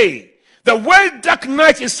still day. The world dark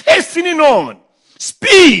night is hastening on.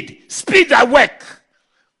 Speed thy work.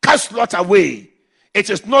 Cast lot away. It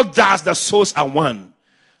is not thus the souls are won.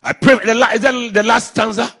 I pray. Is that the last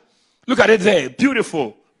stanza? Look at it there.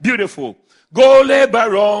 Beautiful. Beautiful. Go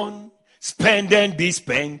labor on. Spend and be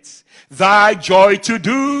spent. Thy joy to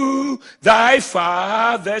do thy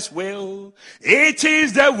Father's will. It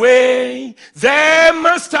is the way the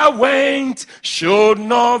master went. Should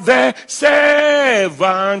not the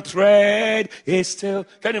servant tread is still.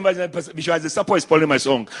 Can you imagine that? Visualize the support is spoiling my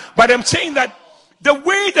song. But I'm saying that the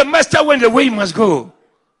way the master went, the way you must go.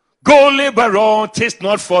 Go labor on, taste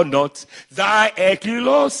not for naught. Thy earthly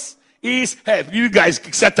loss is heaven. You guys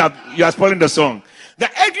set up, you are spoiling the song. The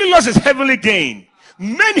earthly loss is heavenly gain.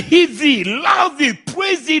 Men heed thee, love thee,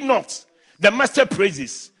 praise thee not. The master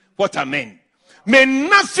praises. What are men? May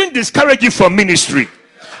nothing discourage you from ministry.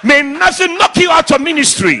 May nothing knock you out of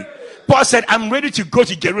ministry. Paul said, I'm ready to go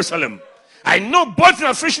to Jerusalem. I know both and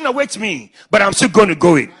affliction awaits me, but I'm still going to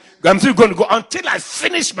go in. I'm still going to go until I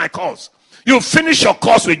finish my course. You finish your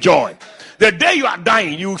course with joy. The day you are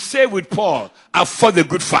dying, you say with Paul, I've fought the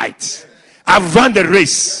good fight. I've run the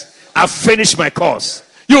race. I've finished my course.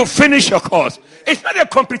 You finish your course. It's not a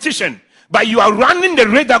competition, but you are running the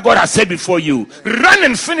race that God has set before you. Run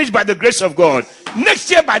and finish by the grace of God. Next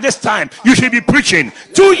year by this time, you should be preaching.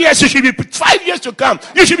 2 years, you should be 5 years to come.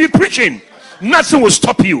 You should be preaching. Nothing will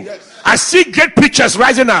stop you. I see great preachers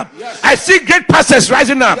rising up. I see great pastors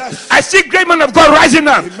rising up. I see great men of God rising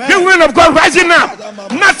up. Young men of God rising up.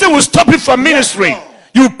 Nothing will stop you from ministry.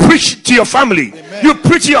 You preach to your family. Amen. You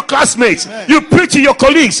preach to your classmates. Amen. You preach to your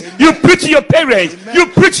colleagues. Amen. You preach to your parents. Amen. You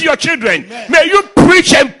preach to your children. Amen. May you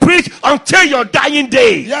preach and preach until your dying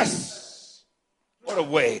day. Yes. What a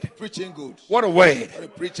word. Preaching good. What a word. What a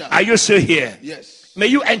preacher. Are you still here? Yes. May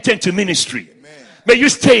you enter into ministry. Amen. May you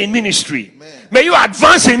stay in ministry. Amen. May you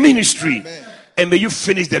advance in ministry. Amen. And may you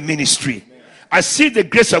finish the ministry. Amen. I see the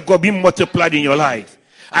grace of God being multiplied in your life.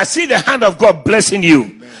 I see the hand of God blessing you.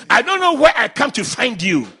 Amen. I don't know where I come to find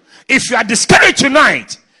you. If you are discouraged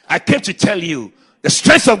tonight, I came to tell you the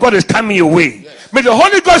strength of God is coming your way. Yes. May the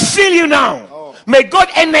Holy Ghost fill you now. Oh. May God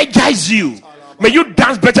energize you. May you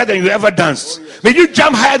dance better than you ever danced. Oh, yes. May you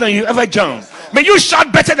jump higher than you ever jumped. Yes, may you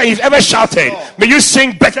shout better than you've ever shouted. Yes, may you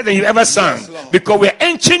sing better than you ever sang. Yes, because we are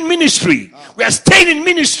entering ministry. We are staying in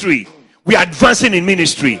ministry. We are advancing in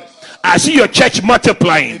ministry. Yes. I see your church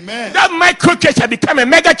multiplying. Amen. That micro church has become a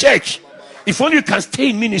mega church. If only you can stay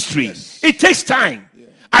in ministry. Yes. It takes time. Yeah.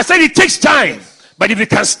 I said it takes time. Yes. But if you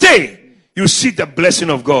can stay, you see the blessing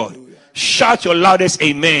of God. Hallelujah. Shout your loudest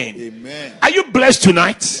amen. Amen. Are you blessed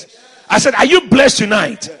tonight? Yes. I said, are you blessed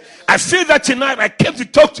tonight? Yes. I feel that tonight I came to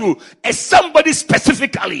talk to somebody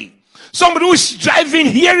specifically. Somebody who is driving,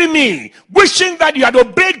 hearing me, wishing that you had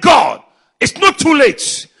obeyed God. It's not too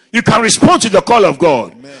late. You can respond to the call of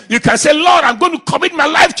God. Amen. You can say, Lord, I'm going to commit my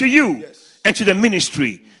life to you. Yes. And to the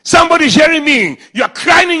ministry. Somebody's hearing me. You are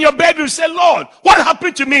crying in your bedroom. Say, Lord, what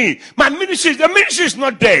happened to me? The ministry is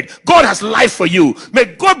not dead. God has life for you. May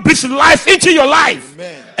God breathe life into your life.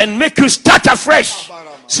 Amen. And make you start afresh.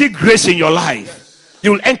 See grace in your life. Yes.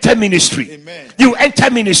 You will enter ministry. Amen. You will enter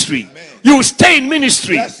ministry. Amen. You will stay in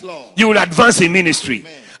ministry. Yes, you will advance in ministry.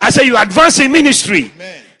 Amen. I say you advance in ministry.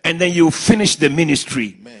 Amen. And then you will finish the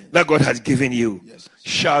ministry. Amen. That God has given you. Yes.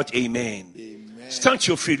 Shout amen. Amen. Stand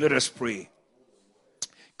to your feet. Let us pray.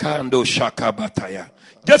 Kando shaka bataya.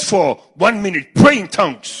 Just for 1 minute, pray in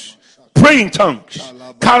tongues. Pray in tongues.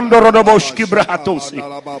 Kando rodoboshki brahatosi.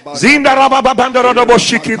 Zinda rabababanda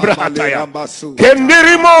rodoboshki brahataya.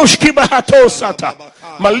 Kendirimoshki bahatosata.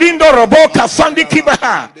 Malindo roboka fandi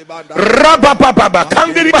kibaha. Rabababa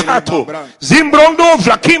kandiri bahato. Zimbrondo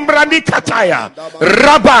vlakim brandi kataya.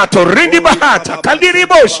 Rabato rindi bahata. Kandiri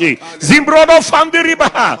boshi. Zimbrondo fandiri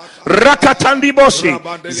baha. Rakatandi boshi.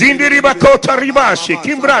 Zindiri bakota ribashi.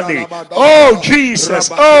 Kimbrandi. Oh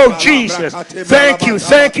Jesus. Oh Jesus. Thank you.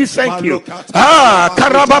 Thank you. Thank you.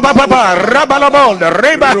 Karabababa. Rabalabonda.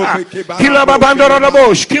 Reba. Kilababando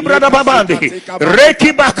rodobosh. Kibrada babandi.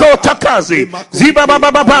 Reki bakota kazi. Zibaba.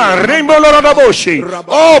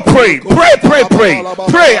 Oh, pray.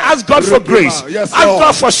 Pray. Ask God for grace. Ask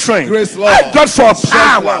God for strength. Ask God for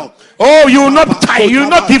power. Oh, you will not tire. You will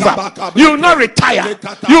not give up. You will not retire.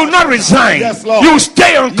 You will not resign. You will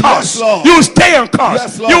stay on course. You will stay on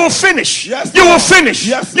course. You will finish. You will finish.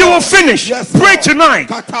 You will finish. Pray tonight.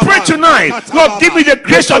 Pray tonight. Lord, give me the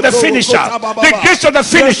grace of the finisher. The grace of the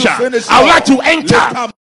finisher. I would like to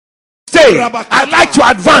enter stay. I like to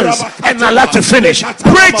advance and I like to finish.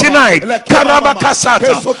 Pray tonight.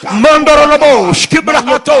 Karabakasata. Mandorolobo.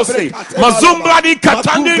 Shkibrahatose. Mazumbradi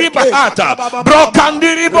katandiri bahata.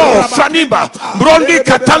 Brokandiribo. Franiba. Brondi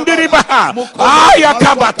katandiri baha.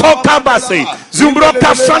 Ayakaba. Tokabase.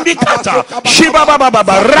 Zumbroka frandikata. Shiba baba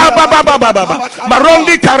baba. Raba baba baba.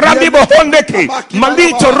 Marondi karandi bohondeke.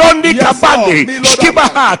 Malito rondi kabande.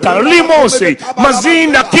 Shkibahata. Limose.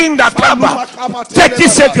 Mazina kinda kaba. 30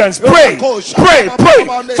 seconds. Pray for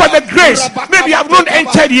the grace. Maybe you have not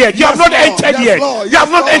entered yet. You have not entered yet. You have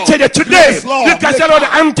not entered yet. Today, you can say, Lord,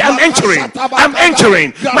 I'm entering. I'm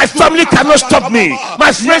entering. My family cannot stop me.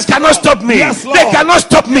 My friends cannot stop me. They cannot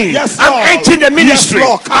stop me. I'm entering the ministry.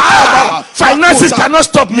 Finances cannot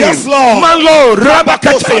stop me. Manlo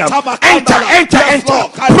Rabakataya. Enter.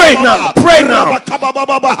 Pray now.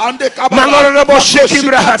 Manlo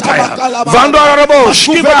Shekibrahataya. Vandorabo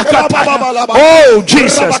Shkibrakataya. Oh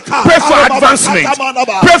Jesus. Pray for advancement.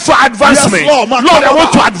 Lord, I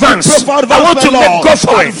want to advance. I want to go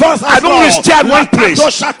forward. I don't want to stay at one place.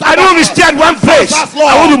 I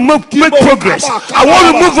want to make progress. I want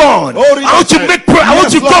to move on. I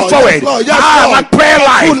want to go forward. My prayer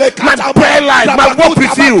life, my walk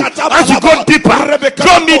with you. I want to go deeper.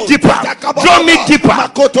 Draw me deeper.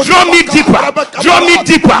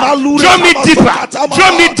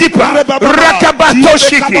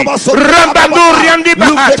 Rakabatoshiki. Rambanduriandi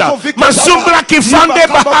Bahata. Mazumbra Kifande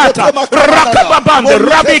Bahata. Rakababande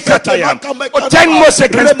Rabikataya. 10 more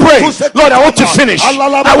seconds. Pray. Lord, I want to finish.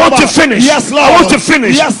 I want to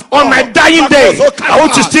finish. On my dying day, I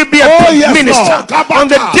want to still be a minister. On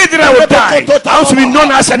the day that I will die, I want to be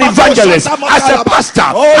known as an evangelist, as a pastor,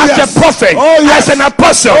 as a prophet, as an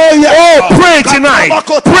apostle. Pray tonight.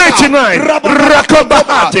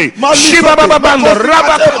 Rakabahati. Shibababanda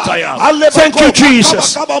Rabakataya. Thank you,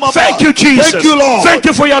 Jesus. Thank you, Lord. Thank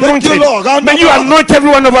you for your anointing. May you anoint every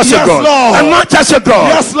one of us, God. Anoint us,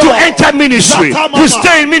 God, to enter ministry, to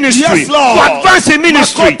stay in ministry, to advance in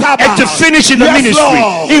ministry, and to finish in the ministry.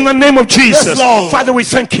 In the name of Jesus. Father, we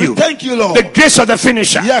thank you. Lord. The grace of the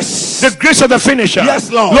finisher. The grace of the finisher.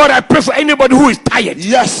 Lord, I pray for anybody who is tired.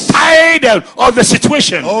 Tired of the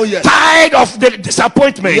situation. Tired of the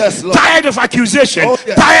disappointment. Tired of accusation.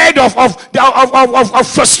 Tired of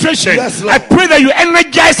frustration. I pray that you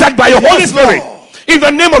energize that by your Holy Spirit. In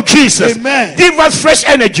the name of Jesus. Amen. Give us fresh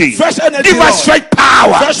energy. Give us fresh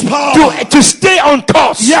power. To stay on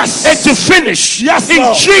course. And to finish.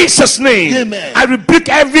 In Jesus' name. Amen. I rebuke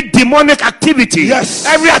every demonic activity.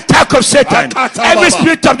 Every attack of Satan. Every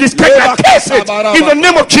spirit of discouragement. I curse it. In the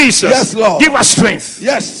name of Jesus. Give us strength.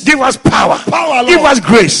 Give us power. Give us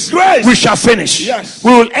grace. We shall finish.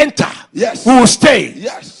 We will enter. We will stay.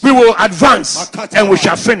 We will advance. And we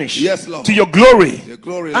shall finish. To your glory.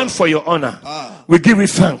 And for your honor. We give you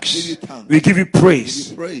thanks. We give you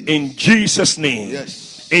praise. In Jesus' name.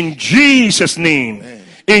 In Jesus' name.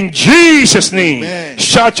 In Jesus' name.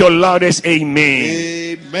 Shout your loudest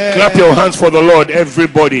amen. Clap your hands for the Lord,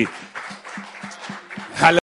 everybody.